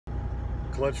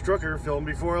Clutch Trucker filmed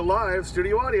before a live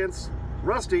studio audience.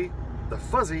 Rusty, the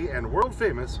fuzzy and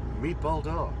world-famous meatball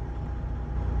dog.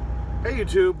 Hey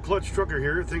YouTube, Clutch Trucker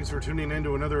here. Thanks for tuning in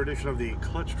to another edition of the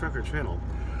Clutch Trucker channel.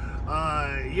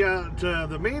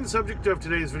 The main subject of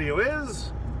today's video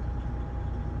is...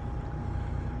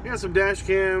 some dash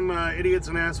cam idiots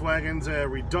and ass wagons,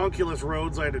 redonkulous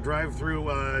roads I had to drive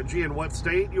through. Gee, in what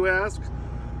state, you ask?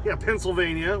 Yeah,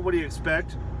 Pennsylvania. What do you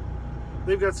expect?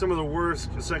 They've got some of the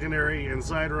worst secondary and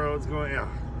side roads going,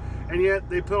 and yet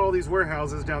they put all these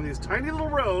warehouses down these tiny little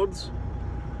roads.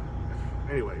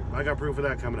 Anyway, I got proof of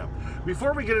that coming up.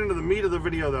 Before we get into the meat of the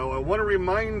video, though, I want to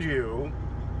remind you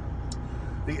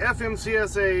the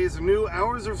FMCSA's new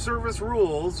hours of service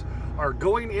rules are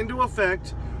going into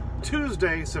effect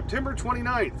Tuesday, September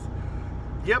 29th.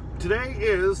 Yep, today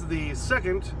is the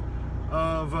 2nd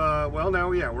of,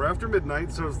 we're after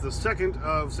midnight, so it's the 2nd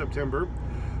of September.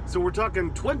 So we're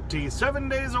talking 27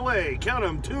 days away. Count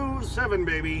them, 27,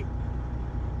 baby.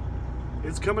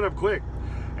 It's coming up quick.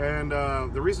 And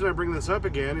the reason I bring this up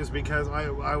again is because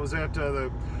I was at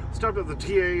stopped at the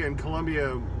TA in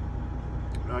Columbia,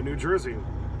 New Jersey,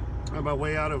 on my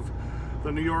way out of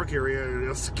the New York area,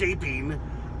 escaping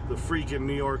the freaking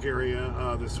New York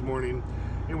area this morning,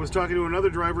 and was talking to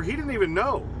another driver. He didn't even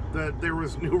know that there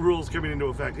was new rules coming into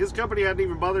effect. His company hadn't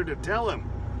even bothered to tell him.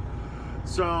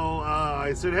 So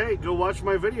I said, hey, go watch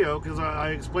my video, because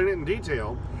I explain it in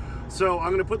detail. So I'm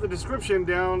going to put the description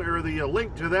down, or the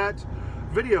link to that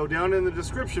video down in the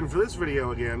description for this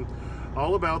video again,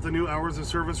 all about the new hours of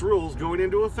service rules going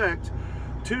into effect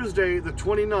Tuesday the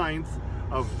 29th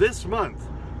of this month,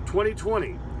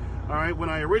 2020. All right, when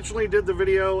I originally did the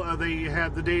video, they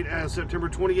had the date as September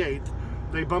 28th.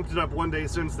 They bumped it up one day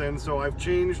since then, so I've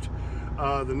changed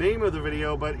the name of the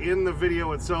video, but in the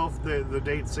video itself, the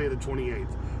dates say the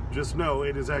 28th. Just know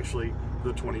it is actually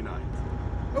the 29th.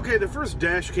 Okay, the first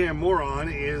dash cam moron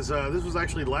is, this was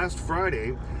actually last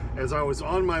Friday, as I was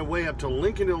on my way up to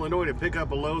Lincoln, Illinois to pick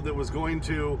up a load that was going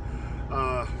to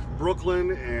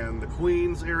Brooklyn and the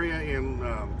Queens area in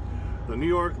the New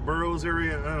York boroughs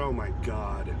area. Oh my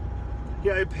God.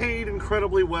 Yeah, it paid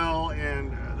incredibly well,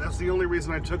 and that's the only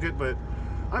reason I took it, but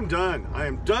I'm done. I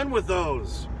am done with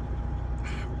those.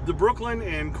 The Brooklyn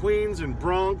and Queens and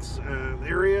Bronx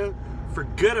area,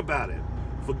 forget about it.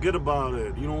 Forget about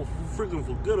it. You know, freaking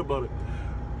forget about it.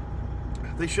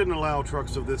 They shouldn't allow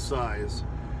trucks of this size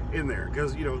in there,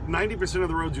 because, you know, 90% of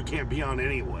the roads you can't be on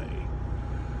anyway.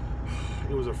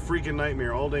 It was a freaking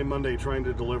nightmare all day Monday trying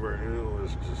to deliver. It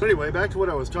was just... Anyway, back to what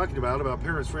I was talking about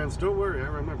Paris, France. Don't worry, I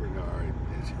remember. No, all right.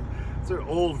 It's an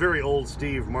old, very old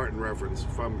Steve Martin reference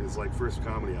from his first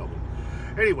comedy album.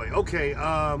 Anyway, okay.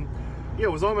 I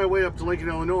was on my way up to Lincoln,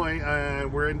 Illinois.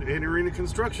 We're entering a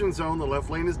construction zone. The left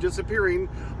lane is disappearing.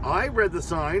 I read the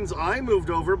signs. I moved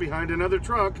over behind another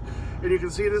truck, and you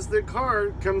can see this. The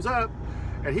car comes up,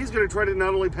 and he's going to try to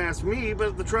not only pass me,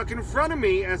 but the truck in front of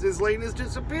me as his lane is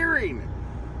disappearing.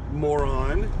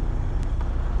 Moron.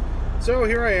 So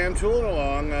here I am, tooling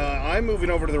along. I'm moving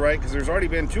over to the right because there's already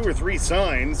been 2 or 3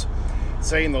 signs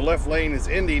saying the left lane is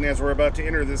ending as we're about to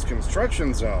enter this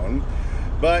construction zone.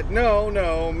 But no,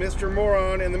 Mr.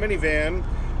 Moron in the minivan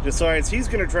decides he's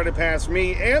going to try to pass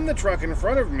me and the truck in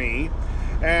front of me,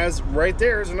 as right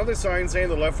there's another sign saying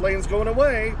the left lane's going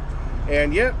away.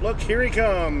 And yet, look, here he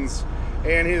comes.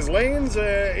 And his lane's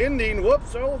ending.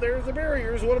 Whoops, oh, there's the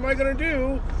barriers. What am I going to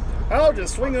do? I'll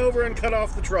just swing over and cut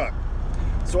off the truck.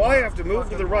 So I have to move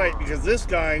to the right because this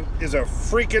guy is a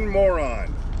freaking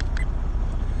moron.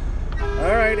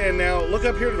 Alright, and now look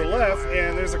up here to the left,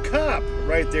 and there's a cop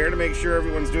right there to make sure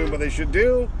everyone's doing what they should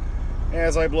do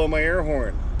as I blow my air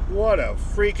horn. What a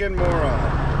freaking moron.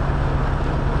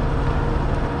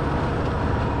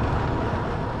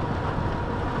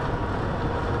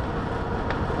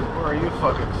 Or are you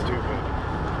fucking stupid?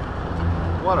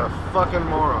 What a fucking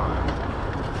moron.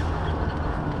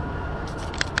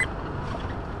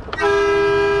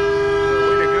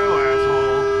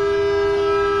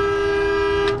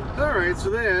 So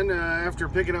then, after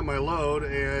picking up my load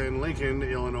in Lincoln,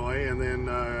 Illinois, and then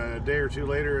a day or two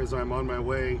later, as I'm on my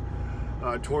way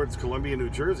towards Columbia, New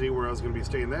Jersey, where I was going to be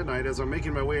staying that night, as I'm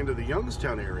making my way into the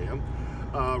Youngstown area,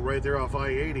 right there off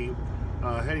I-80,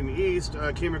 heading east,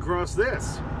 came across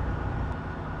this.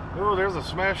 Oh, there's a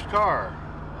smashed car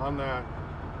on that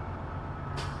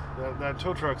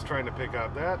tow truck's trying to pick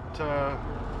up.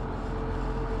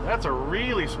 That's a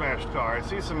really smashed car. I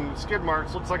see some skid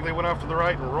marks. Looks like they went off to the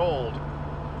right and rolled.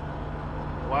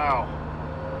 Wow.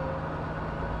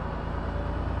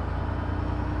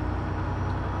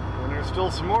 And there's still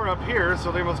some more up here,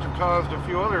 so they must have caused a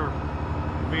few other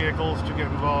vehicles to get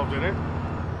involved in it.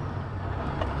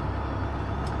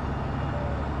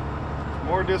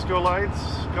 More disco lights,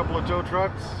 a couple of tow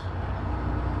trucks.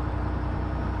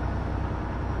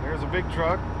 There's a big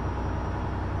truck.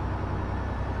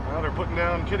 Now they're putting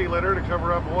down kitty litter to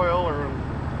cover up oil or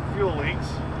fuel leaks.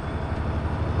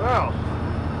 Wow,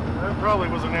 that probably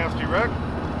was a nasty wreck.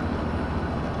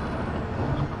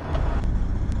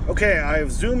 Okay,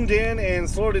 I've zoomed in and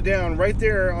slowed it down right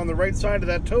there on the right side of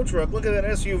that tow truck. Look at that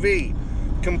SUV.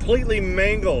 Completely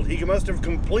mangled. He must have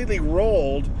completely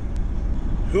rolled.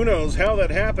 Who knows how that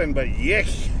happened, but yick.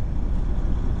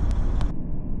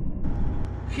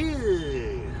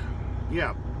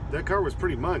 Yeah, that car was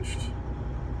pretty munched.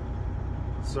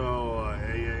 So,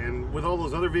 and with all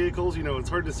those other vehicles, you know, it's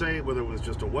hard to say whether it was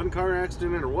just a one-car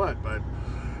accident or what, but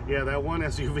yeah, that one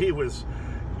SUV was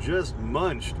just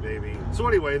munched, baby. So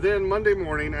anyway, then Monday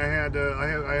morning, I had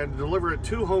to deliver at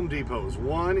 2 Home Depots,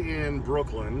 one in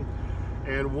Brooklyn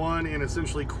and one in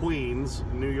essentially Queens,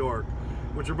 New York,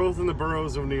 which are both in the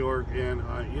boroughs of New York. And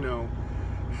you know,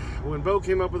 when Bo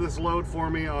came up with this load for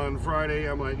me on Friday,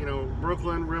 I'm like, you know,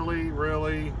 Brooklyn,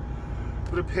 really?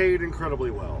 But it paid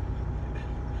incredibly well.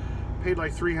 Paid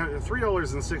like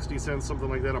 $3.60, something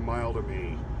like that, a mile to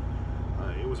me.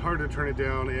 It was hard to turn it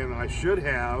down, and I should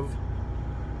have,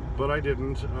 but I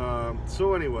didn't.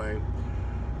 So anyway,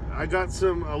 I got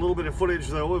a little bit of footage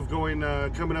though of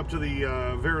coming up to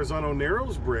the Verrazano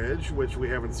Narrows Bridge, which we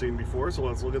haven't seen before. So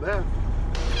let's look at that.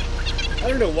 I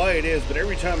don't know why it is, but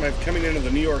every time I'm coming into the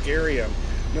New York area,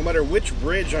 no matter which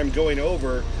bridge I'm going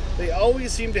over, they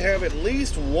always seem to have at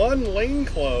least one lane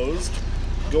closed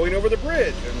going over the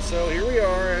bridge. And so here we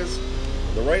are as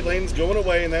the right lane's going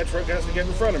away and that truck has to get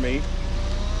in front of me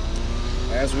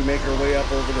as we make our way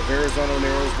up over the Verrazano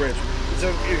Narrows Bridge. It's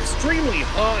an extremely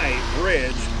high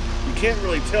bridge. You can't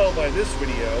really tell by this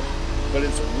video, but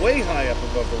it's way high up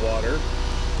above the water.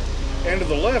 And to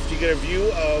the left, you get a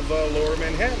view of Lower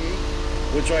Manhattan,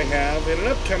 which I have in an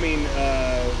upcoming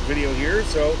video here.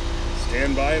 So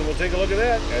stand by and we'll take a look at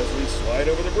that as we slide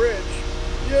over the bridge.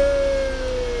 Yay!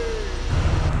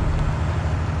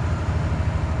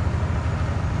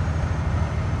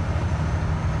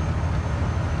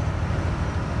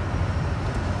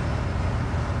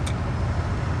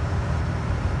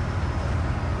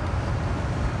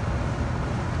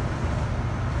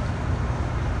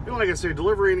 Like I say,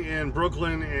 delivering in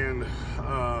Brooklyn and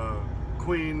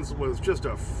Queens was just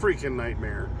a freaking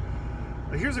nightmare.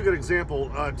 Here's a good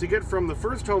example. To get from the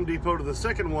first Home Depot to the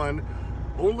second one,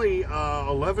 only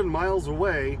 11 miles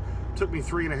away, took me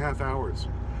 3.5 hours.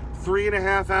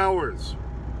 3.5 hours.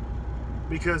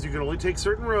 Because you can only take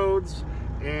certain roads,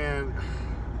 and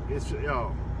it's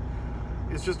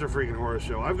just a freaking horror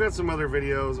show. I've got some other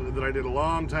videos that I did a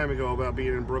long time ago about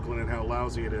being in Brooklyn and how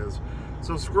lousy it is.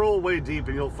 So scroll way deep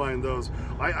and you'll find those.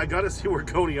 I got to see where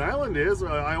Coney Island is.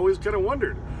 I always kind of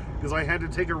wondered because I had to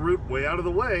take a route way out of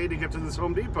the way to get to this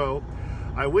Home Depot.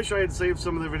 I wish I had saved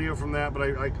some of the video from that, but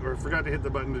I forgot to hit the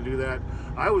button to do that.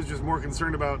 I was just more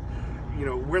concerned about, you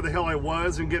know, where the hell I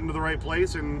was and getting to the right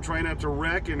place and trying not to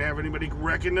wreck and have anybody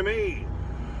wreck into me.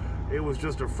 It was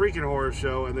just a freaking horror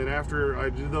show. And then after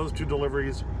I did those 2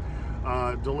 deliveries,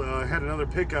 had another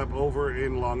pickup over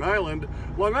in Long Island.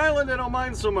 Long Island I don't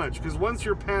mind so much because once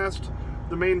you're past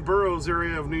the main boroughs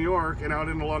area of New York and out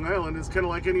into Long Island, it's kind of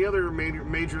like any other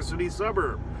major city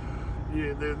suburb.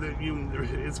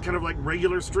 It's kind of like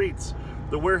regular streets.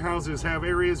 The warehouses have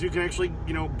areas you can actually,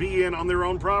 you know, be in on their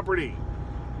own property.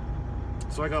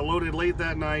 So I got loaded late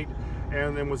that night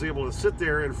and then was able to sit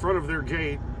there in front of their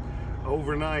gate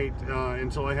overnight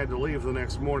until I had to leave the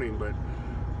next morning. But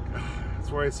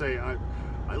that's where I say,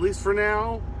 at least for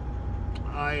now,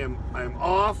 I am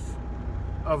off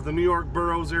of the New York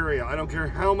boroughs area. I don't care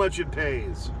how much it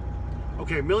pays.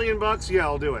 Okay, $1 million, yeah,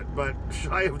 I'll do it. But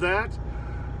shy of that,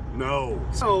 no.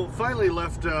 So finally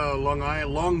left Long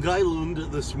Island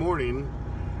this morning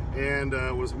and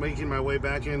was making my way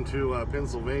back into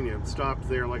Pennsylvania. Stopped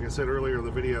there, like I said earlier in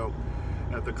the video,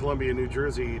 at the Columbia, New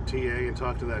Jersey TA and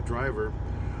talked to that driver.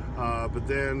 But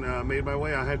then made my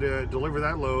way. I had to deliver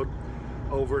that load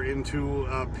over into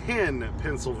Penn,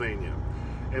 Pennsylvania.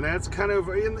 And that's kind of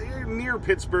near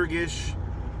Pittsburgh-ish,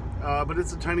 but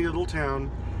it's a tiny little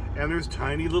town. And there's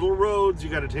tiny little roads you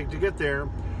got to take to get there.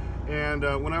 And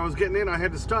when I was getting in, I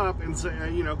had to stop and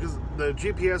say, you know, because the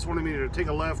GPS wanted me to take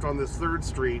a left on this 3rd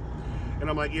street. And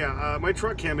I'm like, yeah, my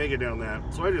truck can't make it down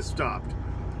that. So I just stopped.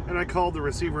 And I called the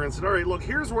receiver and said, all right, look,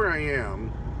 here's where I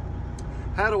am.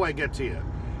 How do I get to you?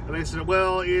 And they said,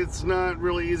 well, it's not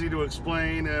really easy to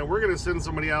explain. We're going to send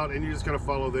somebody out and you just got to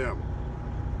follow them.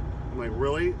 I'm like,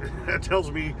 really? That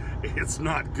tells me it's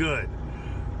not good.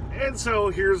 And so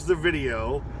here's the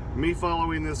video, me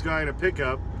following this guy in a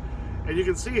pickup. And you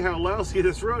can see how lousy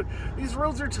these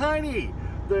roads are tiny.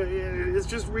 It's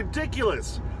just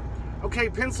ridiculous. Okay,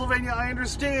 Pennsylvania, I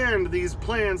understand these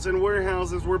plants and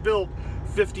warehouses were built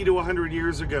 50 to 100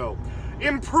 years ago.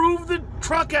 Improve the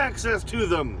truck access to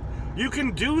them. You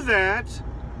can do that.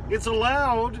 It's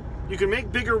allowed. You can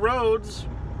make bigger roads,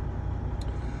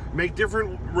 make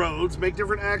different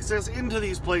access into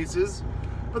these places,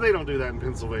 but they don't do that in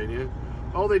Pennsylvania.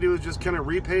 All they do is just kind of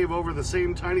repave over the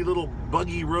same tiny little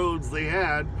buggy roads they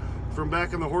had from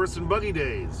back in the horse and buggy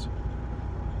days.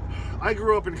 I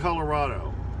grew up in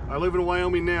Colorado. I live in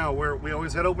Wyoming now, where we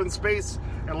always had open space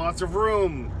and lots of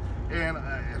room, and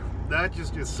that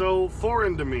just is so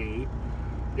foreign to me.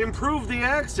 Improve the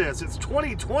access. It's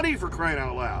 2020, for crying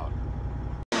out loud.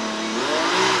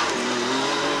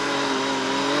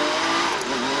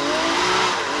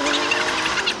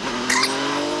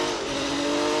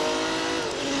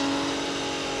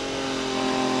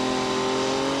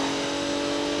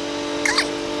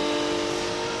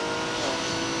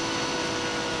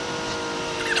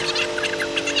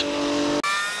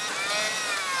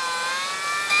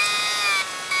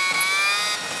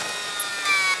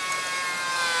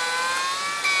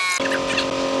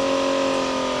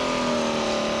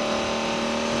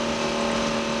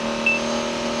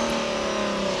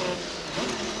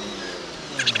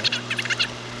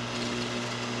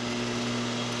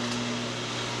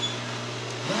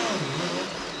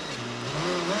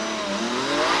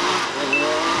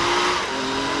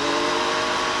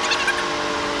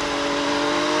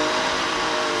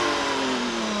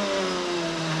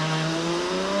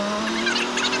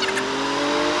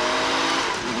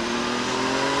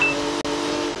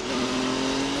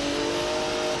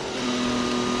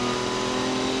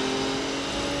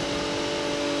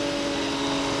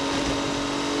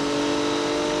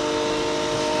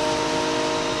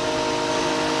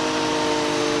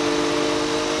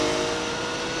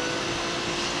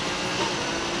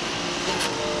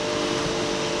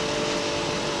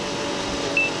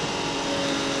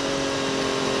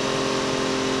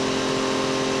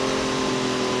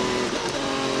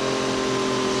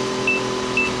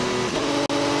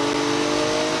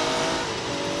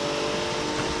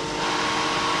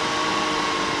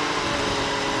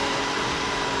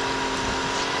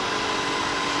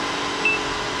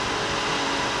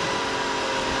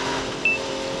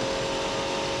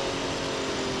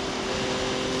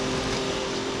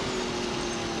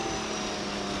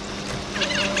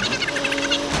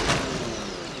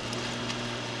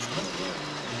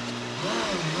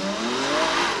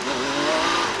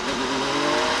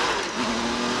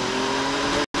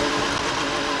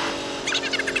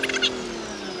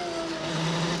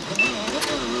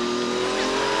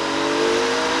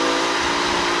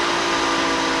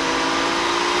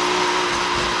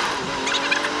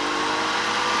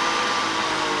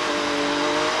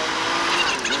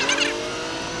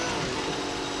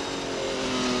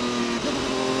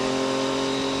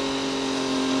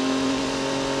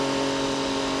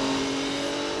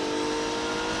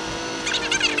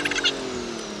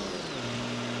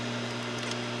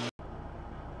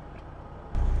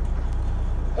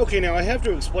 Okay, now I have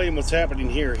to explain what's happening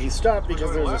here. He stopped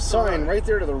because there's a sign right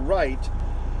there to the right,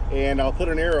 and I'll put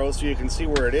an arrow so you can see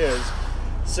where it is,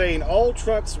 saying all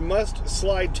trucks must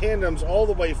slide tandems all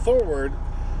the way forward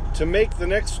to make the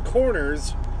next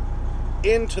corners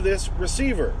into this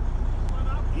receiver.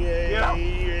 Yeah.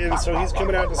 And so he's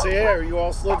coming out to say, hey, are you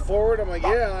all slid forward? I'm like,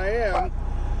 yeah, I am.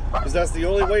 Because that's the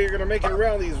only way you're going to make it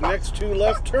around these next two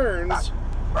left turns.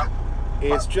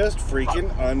 It's just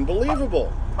freaking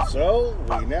unbelievable. So,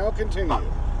 we now continue.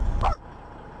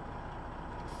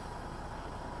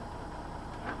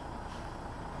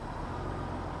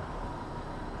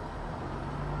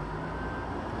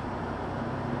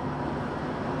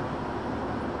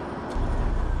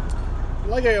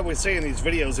 Like I always say in these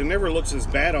videos, it never looks as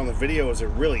bad on the video as it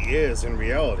really is in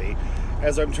reality.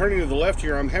 As I'm turning to the left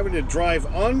here, I'm having to drive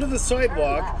onto the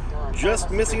sidewalk,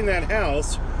 just missing that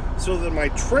house, so that my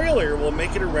trailer will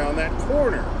make it around that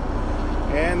corner.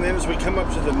 And then as we come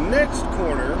up to the next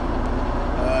corner,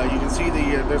 you can see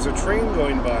there's a train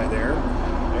going by there,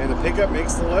 and the pickup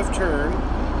makes the left turn,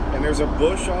 and there's a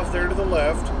bush off there to the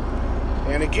left.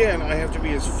 And again, I have to be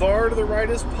as far to the right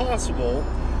as possible.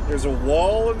 There's a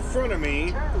wall in front of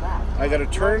me. I got to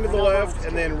turn to the left,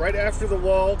 and then right after the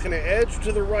wall, kind of edge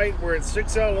to the right where it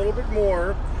sticks out a little bit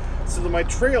more, so that my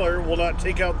trailer will not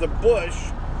take out the bush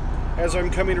as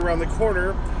I'm coming around the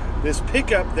corner. This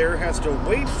pickup there has to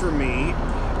wait for me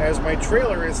as my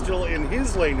trailer is still in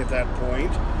his lane at that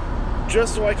point,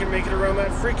 just so I can make it around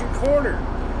that freaking corner.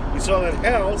 You saw that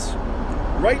house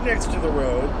right next to the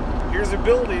road. Here's a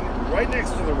building right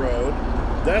next to the road.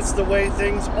 That's the way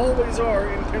things always are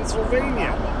in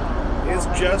Pennsylvania. It's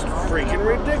just freaking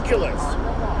ridiculous.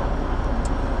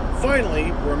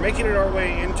 Finally, we're making it our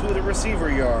way into the receiver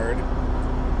yard,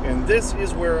 and this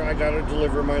is where I gotta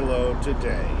deliver my load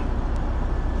today.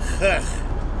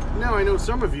 Now, I know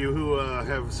some of you who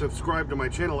have subscribed to my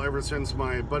channel ever since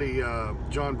my buddy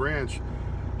John Branch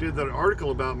did that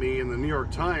article about me in the New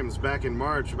York Times back in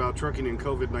March about trucking and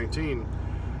COVID-19.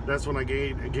 That's when I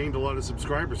gained a lot of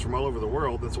subscribers from all over the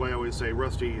world. That's why I always say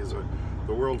Rusty is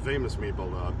the world-famous meat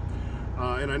bulldog.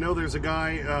 And I know there's a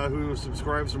guy who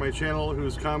subscribes to my channel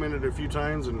who's commented a few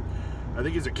times, and I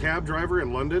think he's a cab driver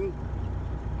in London.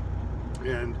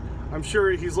 And I'm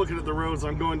sure he's looking at the roads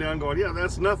I'm going down going, yeah,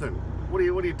 that's nothing. What are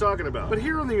you talking about? But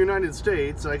here in the United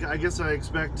States, I guess I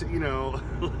expect, you know,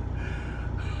 a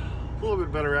little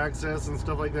bit better access and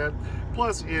stuff like that.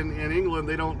 Plus, in England,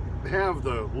 they don't have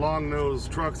the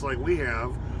long-nosed trucks like we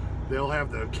have. They'll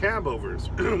have the cab-overs,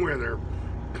 where their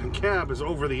cab is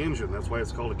over the engine. That's why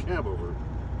it's called a cab-over.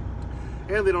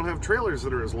 And they don't have trailers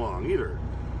that are as long either,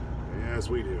 as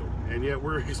we do. And yet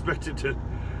we're expected to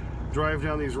drive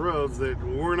down these roads that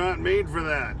were not made for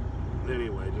that.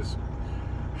 Anyway, just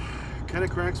kind of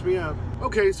cracks me up.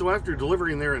 Okay, so after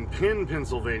delivering there in Penn,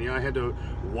 Pennsylvania, I had to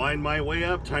wind my way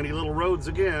up tiny little roads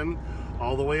again,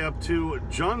 all the way up to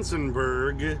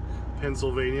Johnsonburg,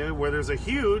 Pennsylvania, where there's a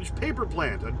huge paper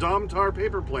plant, a Domtar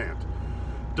paper plant.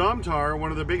 Domtar,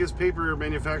 one of the biggest paper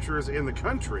manufacturers in the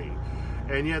country,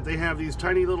 and yet they have these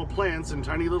tiny little plants in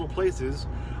tiny little places.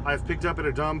 I've picked up at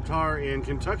a Domtar in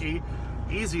Kentucky,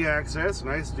 easy access,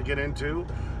 nice to get into.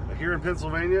 Here in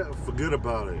Pennsylvania, forget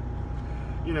about it.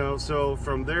 You know, so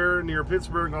from there near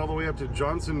Pittsburgh all the way up to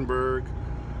Johnsonburg,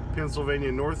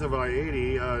 Pennsylvania, north of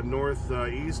I-80,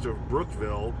 northeast of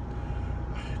Brookville.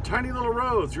 Tiny little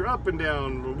roads, you're up and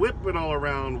down, whipping all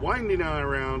around, winding all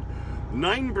around,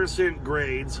 9%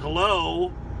 grades,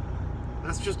 hello?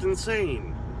 That's just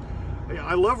insane.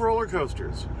 I love roller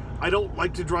coasters. I don't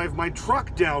like to drive my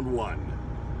truck down one,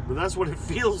 but that's what it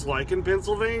feels like in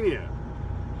Pennsylvania.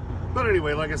 But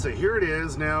anyway, like I say, here it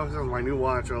is now. This is my new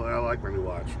watch. I like my new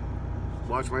watch.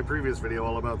 Watch my previous video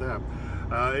all about that.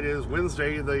 It is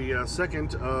Wednesday, the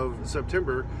 2nd of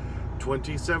September,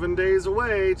 27 days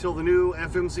away till the new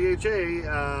FMCSA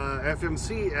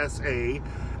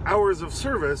hours of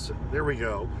service, there we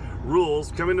go,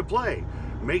 rules come into play.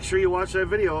 Make sure you watch that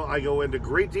video. I go into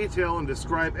great detail and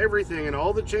describe everything and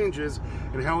all the changes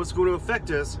and how it's going to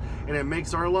affect us, and it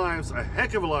makes our lives a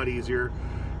heck of a lot easier.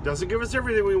 Doesn't give us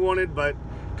everything we wanted, but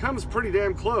comes pretty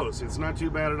damn close. It's not too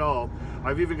bad at all.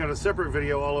 I've even got a separate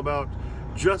video all about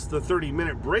just the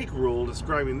 30-minute break rule,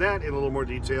 describing that in a little more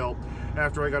detail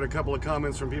after I got a couple of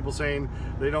comments from people saying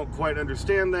they don't quite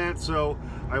understand that, so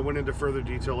I went into further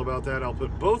detail about that. I'll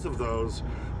put both of those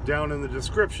down in the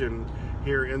description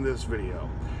here in this video.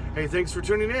 Hey, thanks for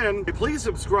tuning in. Please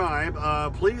subscribe,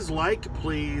 please like,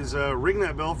 please ring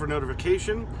that bell for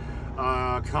notification.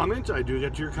 Comment. I do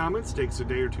get to your comments. Takes a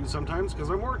day or two sometimes because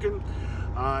I'm working.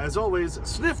 As always,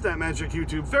 sniff that magic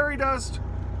YouTube fairy dust.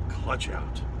 Clutch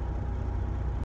out.